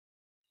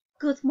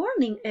Good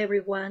morning,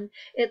 everyone.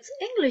 It's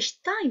English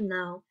time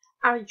now.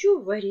 Are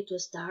you ready to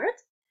start?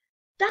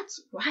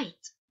 That's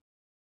right.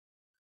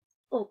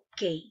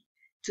 Okay,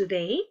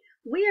 today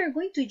we are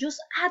going to use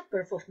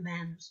adverb of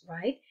manners,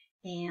 right?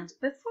 And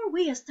before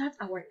we start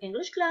our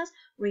English class,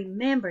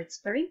 remember it's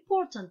very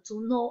important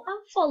to know and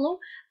follow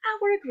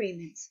our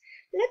agreements.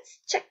 Let's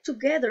check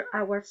together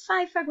our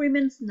 5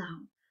 agreements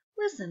now.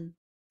 Listen.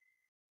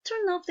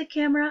 Turn off the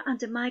camera and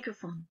the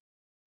microphone.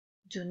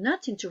 Do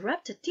not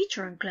interrupt the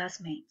teacher and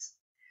classmates.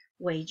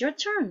 Wait your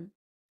turn.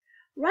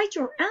 Write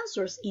your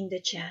answers in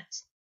the chat.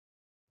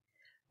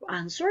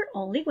 Answer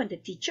only when the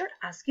teacher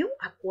asks you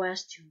a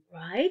question,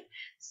 right?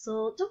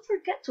 So don't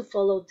forget to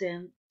follow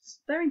them. It's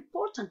very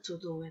important to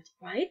do it,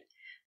 right?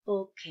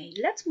 Okay,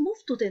 let's move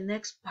to the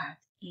next part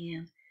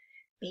and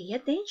pay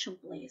attention,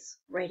 please.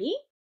 Ready?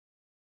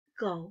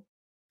 Go.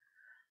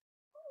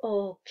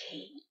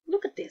 Okay,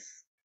 look at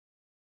this.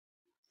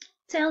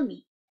 Tell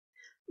me,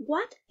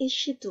 what is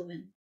she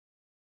doing?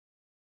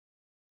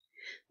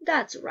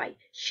 That's right,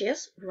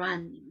 she's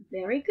running.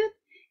 Very good.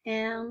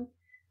 And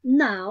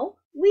now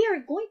we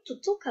are going to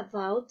talk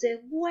about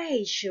the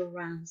way she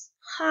runs,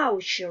 how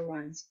she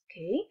runs,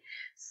 okay?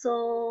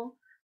 So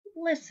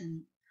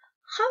listen,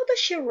 how does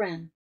she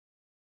run?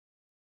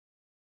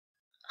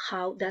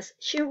 How does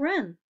she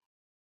run?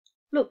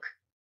 Look,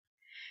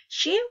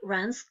 she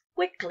runs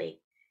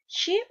quickly.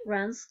 She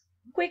runs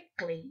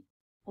quickly,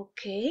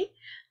 okay?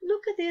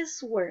 Look at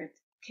this word,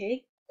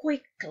 okay?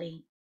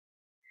 Quickly.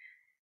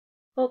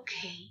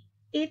 Okay,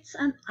 it's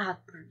an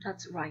adverb,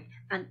 that's right.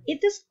 And it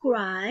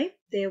describes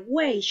the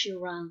way she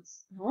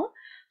runs, no?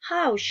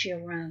 How she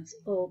runs.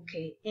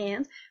 Okay,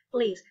 and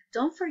please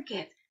don't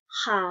forget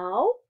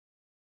how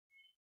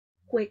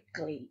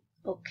quickly.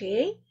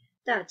 Okay,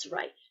 that's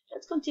right.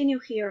 Let's continue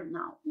here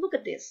now. Look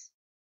at this.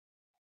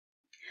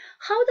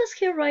 How does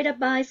he ride a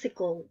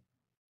bicycle?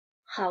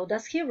 How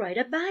does he ride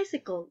a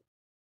bicycle?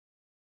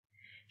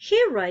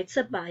 He rides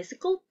a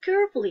bicycle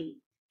carefully.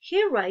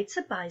 He rides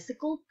a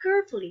bicycle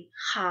carefully.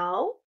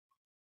 How?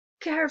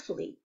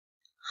 Carefully.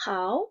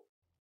 How?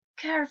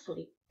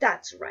 Carefully.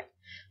 That's right.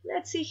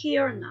 Let's see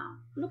here now.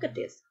 Look at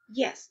this.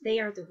 Yes, they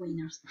are the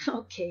winners.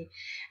 Okay.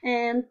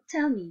 And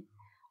tell me,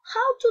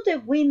 how do the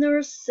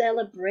winners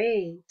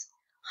celebrate?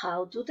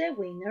 How do the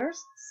winners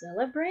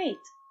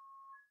celebrate?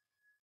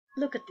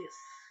 Look at this.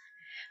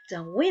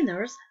 The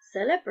winners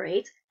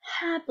celebrate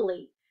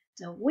happily.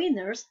 The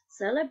winners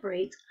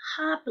celebrate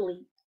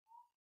happily.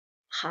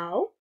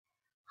 How?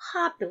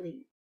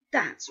 Happily.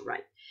 That's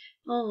right.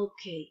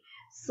 Okay.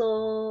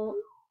 So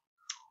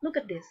look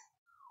at this.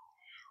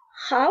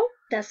 How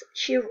does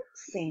she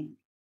sing?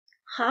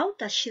 How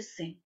does she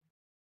sing?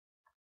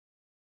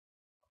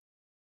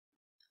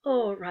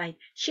 All right,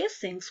 she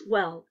sings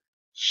well.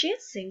 She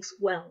sings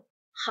well.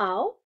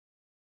 How?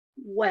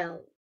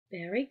 Well.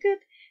 Very good.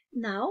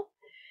 Now,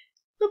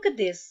 look at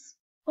this.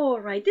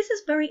 All right, this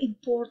is very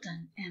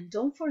important, and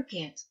don't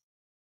forget.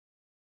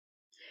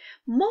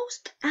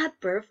 Most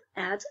adverbs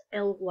add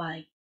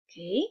ly,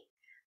 okay?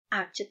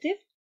 Adjective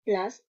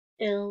plus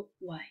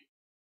ly,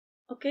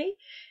 okay?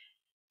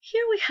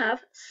 Here we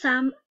have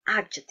some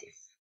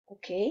adjectives,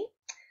 okay?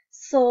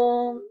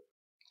 So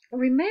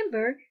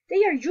remember,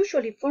 they are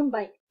usually formed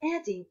by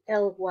adding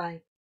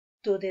ly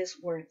to these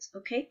words,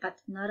 okay? But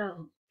not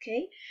all,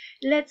 okay?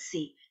 Let's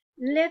see.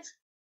 Let's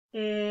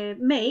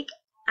make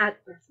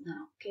adverbs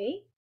now,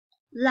 okay?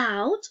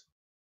 Loud,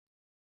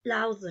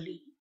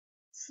 loudly.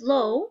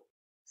 Slow,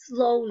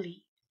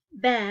 slowly.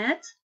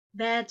 Bad,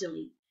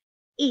 badly.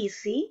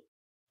 Easy,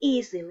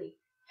 easily.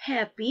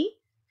 Happy,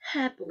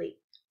 happily.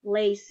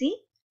 Lazy,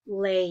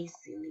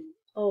 lazily.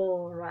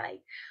 All right.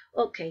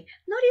 Okay.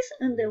 Notice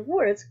in the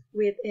words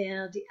with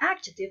the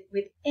adjective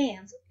with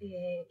ends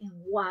in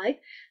white,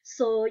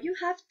 so you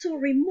have to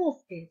remove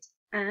it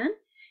and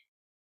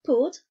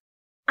put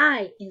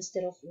I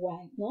instead of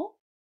Y, no?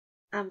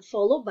 And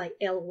followed by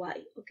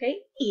ly.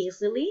 Okay.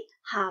 Easily,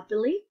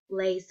 happily,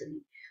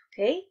 lazily.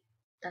 Okay.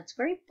 That's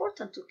very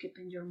important to keep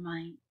in your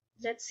mind.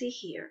 Let's see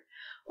here.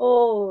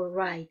 All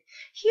right.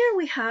 Here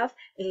we have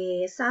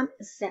some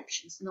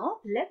exceptions,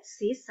 no? Let's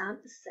see some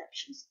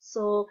exceptions.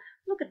 So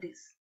look at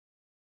this.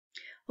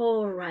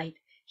 All right.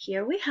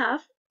 Here we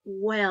have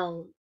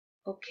well.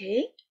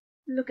 Okay.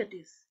 Look at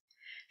this.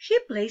 He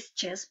plays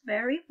chess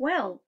very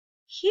well.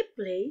 He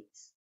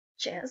plays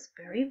chess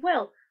very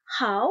well.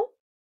 How?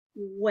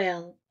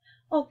 Well.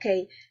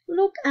 Okay.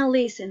 Look and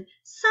listen.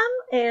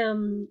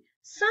 Some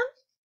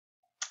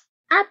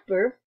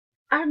adverbs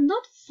are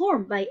not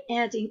formed by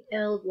adding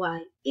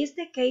ly. It's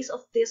the case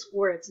of these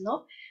words,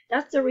 no?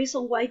 That's the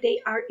reason why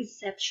they are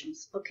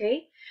exceptions,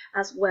 okay?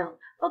 As well.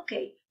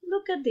 Okay,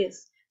 look at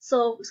this.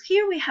 So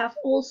here we have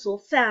also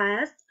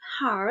fast,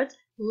 hard,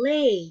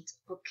 late,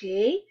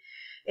 okay?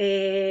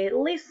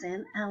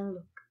 Listen and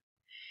look.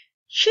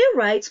 She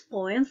writes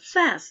poems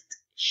fast.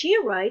 She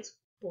writes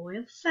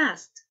poems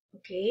fast,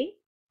 okay?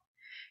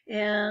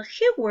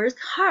 He works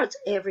hard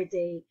every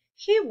day.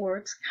 He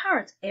works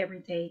hard every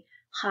day.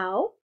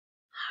 How?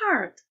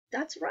 Hard.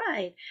 That's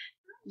right.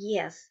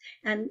 Yes.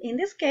 And in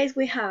this case,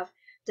 we have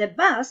The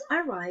bus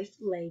arrived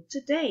late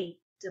today.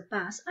 The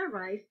bus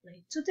arrived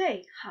late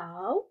today.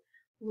 How?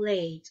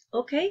 Late.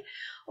 Okay?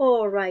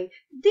 All right.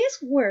 These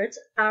words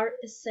are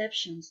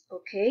exceptions.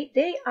 Okay?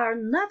 They are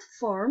not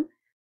formed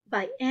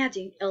by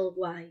adding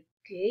ly.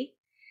 Okay?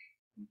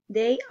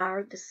 They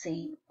are the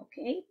same.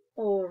 Okay?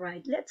 All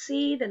right. Let's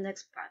see the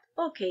next part.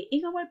 Okay.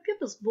 In our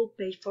pupils book,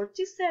 page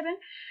 47,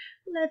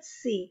 let's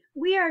see.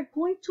 We are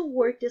going to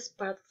work this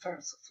part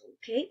first of all,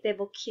 okay? The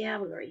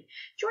vocabulary.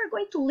 You are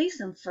going to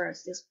listen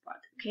first this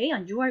part, okay?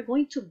 And you are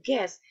going to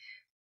guess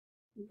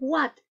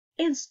what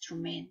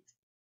instrument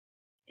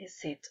is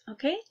it,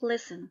 okay?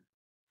 Listen.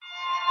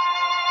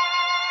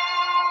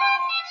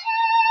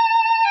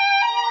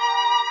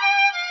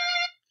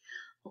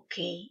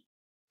 Okay,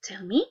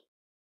 tell me.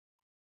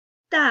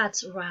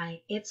 That's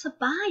right. It's a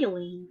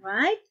violin,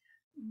 right?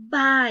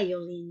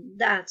 Violin.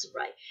 That's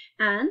right.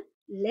 And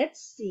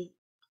let's see.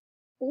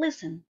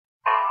 Listen.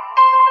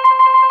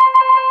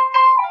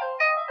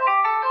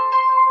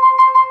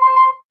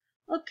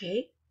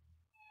 Okay,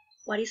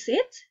 what is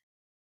it?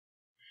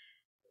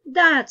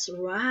 That's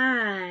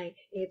right.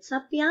 It's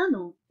a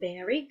piano.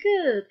 Very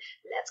good.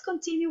 Let's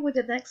continue with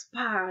the next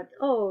part.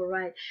 All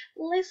right.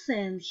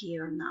 Listen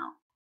here now.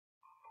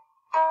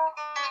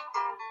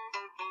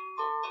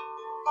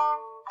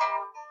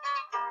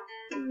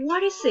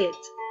 What is it?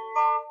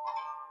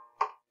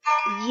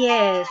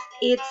 Yes,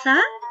 it's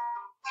a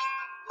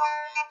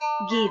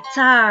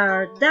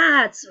guitar.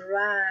 That's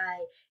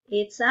right.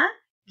 It's a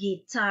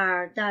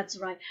guitar. That's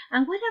right.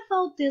 And what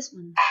about this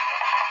one?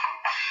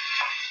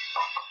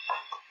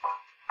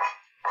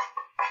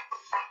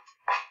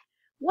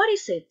 What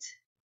is it?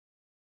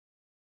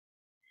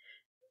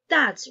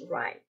 That's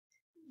right.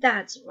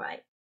 That's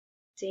right.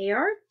 They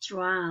are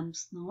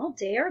drums. No,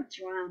 they are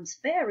drums.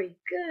 Very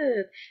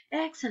good.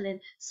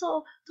 Excellent.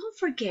 So don't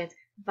forget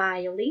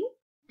violin,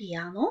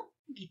 piano,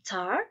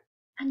 guitar,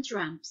 and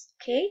drums.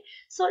 Okay?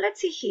 So let's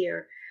see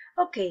here.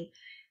 Okay.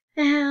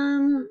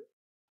 After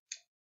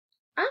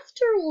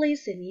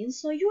listening,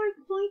 so you are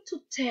going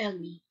to tell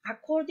me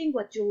according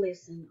what you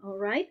listen, all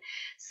right?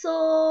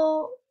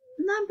 So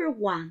number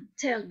one,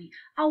 tell me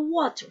a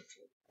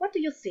waterfall. What do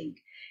you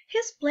think?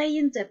 He's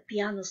playing the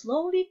piano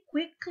slowly,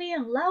 quickly,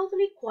 and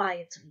loudly,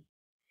 quietly.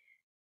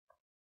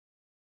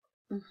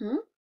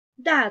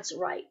 That's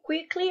right,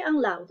 quickly and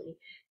loudly.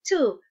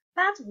 Two,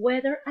 bad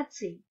weather at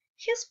sea.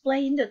 He's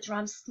playing the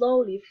drums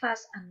slowly,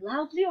 fast, and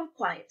loudly, or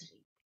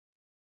quietly.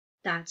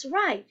 That's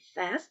right,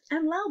 fast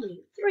and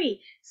loudly.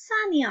 Three,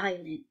 sunny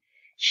island.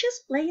 She's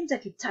playing the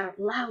guitar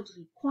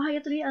loudly,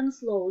 quietly, and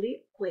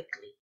slowly,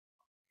 quickly.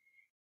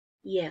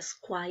 Yes,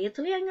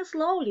 quietly and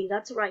slowly,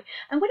 that's right.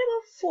 And what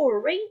about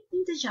four, rain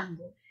in the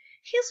jungle?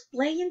 He's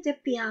playing the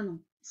piano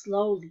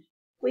slowly,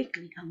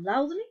 quickly, and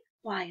loudly,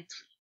 quietly.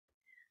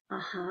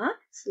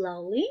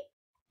 Slowly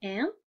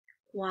and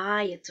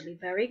quietly.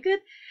 Very good.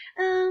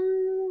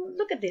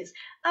 Look at this.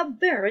 A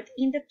bird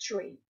in the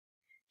tree.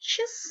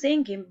 She's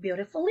singing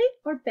beautifully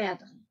or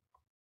badly?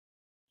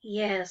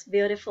 Yes,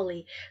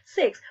 beautifully.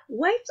 Six,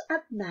 waves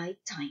at night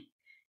time.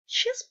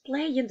 She's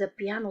playing the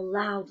piano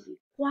loudly,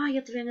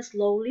 quietly, and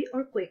slowly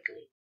or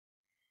quickly.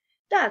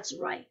 That's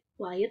right,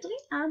 quietly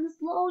and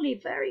slowly.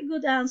 Very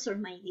good answer,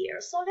 my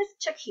dear. So let's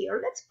check here.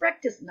 Let's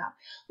practice now.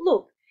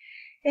 Look,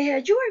 you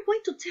are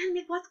going to tell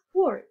me what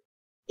word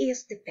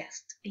is the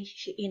best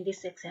in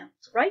this example,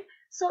 right?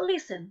 So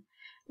listen,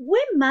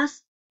 we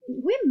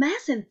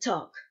mustn't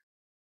talk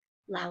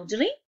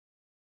loudly,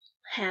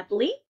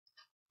 happily,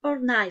 or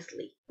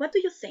nicely. What do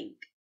you think?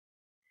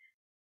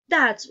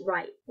 That's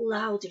right,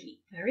 loudly.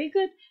 Very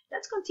good.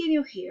 Let's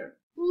continue here.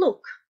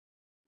 Look.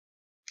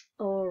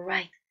 All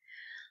right.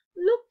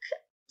 Look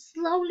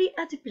slowly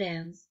at the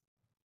plants,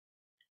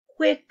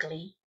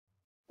 quickly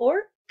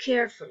or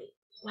carefully.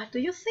 What do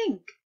you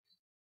think?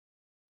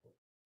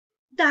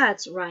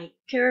 That's right,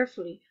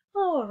 carefully.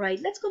 All right,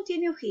 let's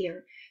continue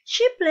here.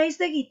 She plays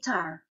the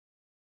guitar.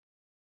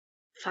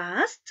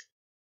 Fast?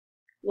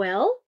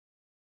 Well,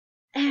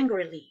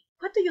 angrily.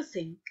 What do you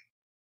think?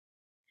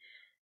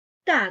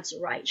 That's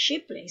right, she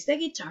plays the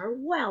guitar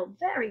well.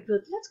 Very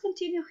good. Let's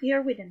continue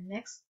here with the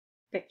next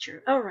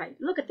picture. All right,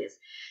 look at this.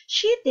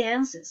 She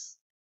dances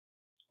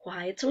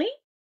quietly,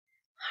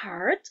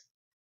 hard,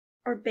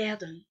 or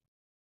badly?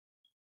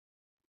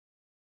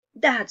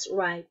 That's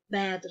right,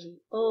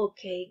 badly.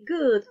 Okay,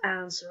 good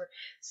answer.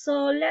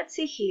 So let's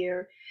see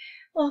here.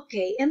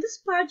 Okay, in this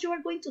part you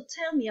are going to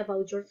tell me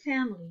about your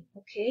family,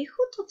 okay?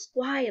 Who talks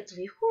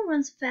quietly? Who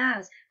runs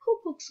fast? Who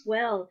cooks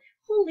well?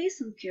 Who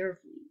listens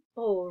carefully?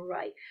 All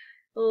right.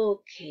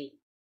 Okay.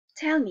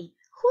 Tell me,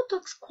 who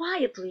talks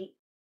quietly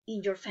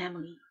in your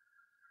family?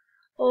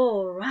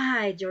 All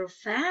right, your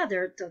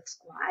father talks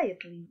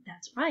quietly.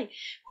 That's right.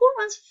 Who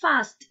runs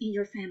fast in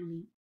your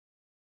family?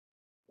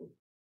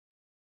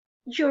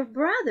 Your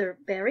brother.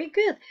 Very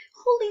good.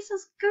 Who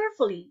listens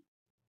carefully?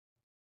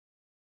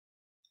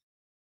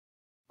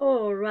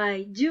 All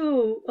right,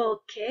 you.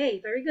 Okay,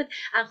 very good.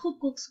 And who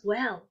cooks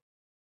well?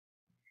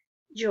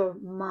 Your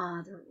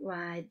mother.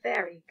 Right,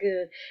 very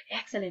good.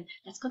 Excellent.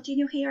 Let's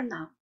continue here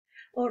now.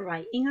 All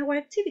right, in our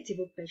activity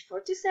book, page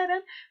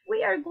 47,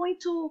 we are going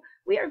to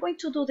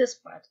do this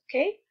part,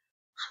 okay?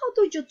 How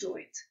do you do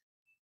it?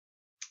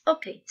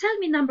 Okay, tell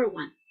me number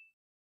 1.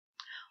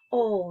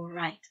 All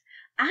right,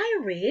 I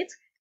read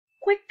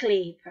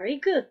quickly. Very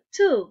good.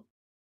 2.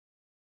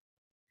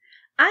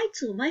 I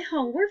do my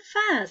homework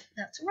fast.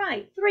 That's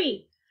right.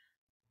 3.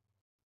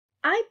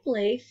 I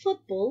play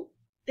football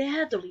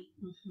badly.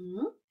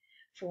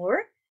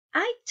 4.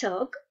 I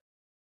talk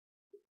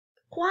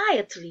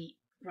quietly.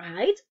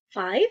 Right?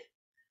 5.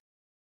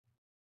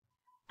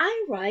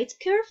 I write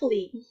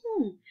carefully.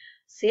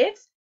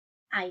 6.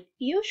 I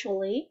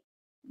usually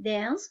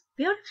dance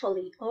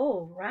beautifully.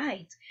 All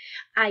right.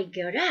 I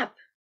get up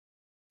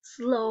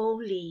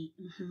slowly.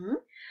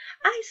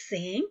 I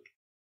sing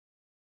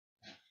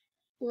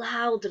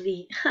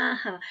loudly.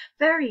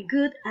 Very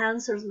good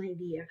answers, my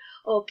dear.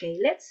 Okay,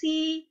 let's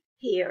see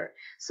here.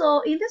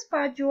 So in this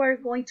part, you are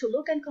going to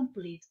look and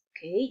complete.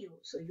 Okay,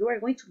 so you are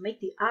going to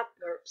make the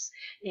adverbs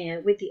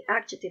with the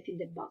adjective in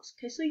the box.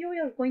 Okay, so you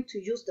are going to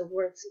use the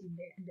words in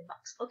the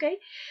box. Okay,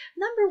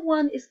 number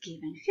 1 is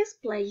given. He's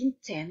playing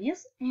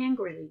tennis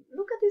angrily.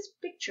 Look at these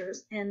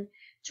pictures and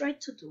try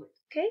to do it.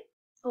 Okay,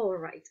 all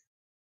right.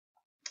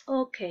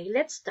 Okay,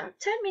 let's start.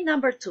 Tell me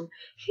number 2.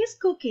 He's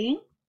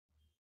cooking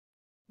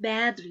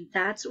badly.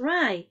 That's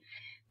right.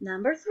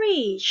 Number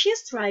 3,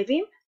 she's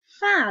driving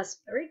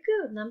fast. Very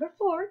good. Number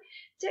 4,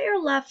 they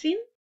are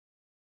laughing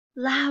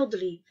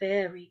loudly.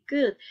 Very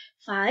good.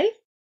 5,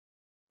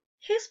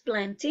 he's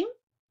planting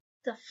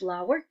the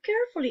flower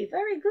carefully.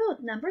 Very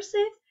good. Number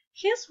 6,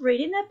 he's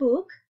reading a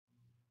book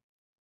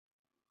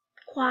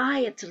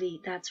quietly.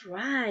 That's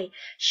right.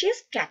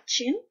 She's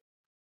catching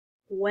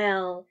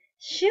well.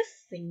 She's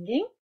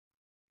singing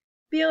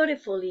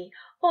beautifully.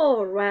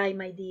 All right,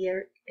 my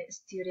dear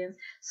students.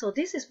 So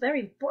this is very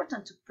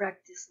important to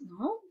practice,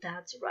 no?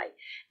 That's right.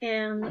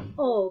 And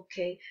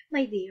okay,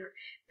 my dear,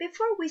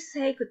 before we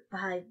say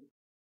goodbye,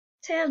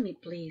 tell me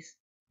please,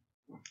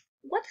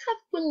 what have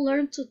we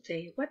learned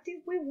today? What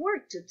did we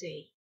work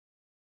today?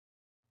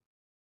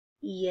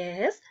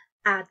 Yes,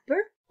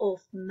 adverb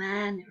of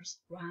manners,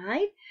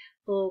 right?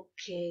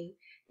 Okay.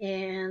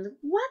 And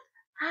what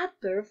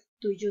adverb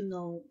do you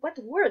know? What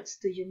words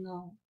do you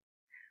know?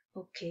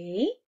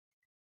 Okay.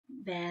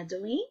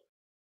 Badly.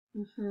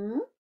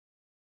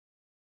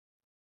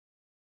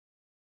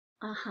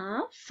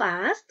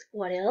 Fast.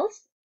 What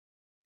else?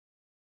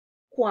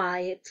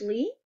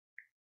 Quietly.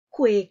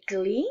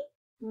 Quickly.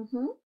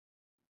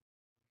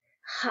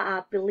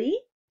 Happily.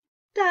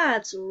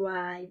 That's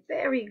right.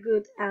 Very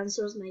good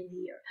answers, my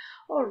dear.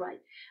 All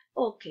right.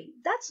 Okay,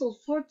 that's all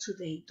for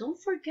today.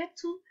 Don't forget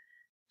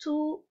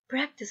to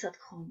practice at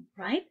home,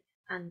 right?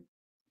 And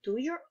do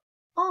your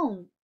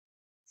own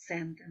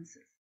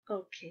sentences.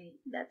 Okay,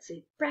 that's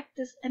it.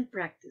 Practice and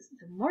practice.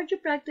 The more you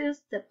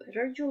practice, the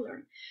better you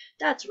learn.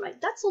 That's right.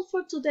 That's all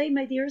for today,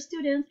 my dear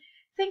students.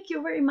 Thank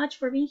you very much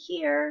for being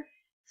here.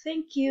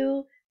 Thank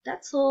you.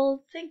 That's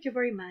all. Thank you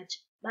very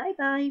much. Bye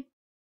bye.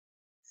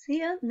 See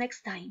you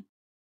next time.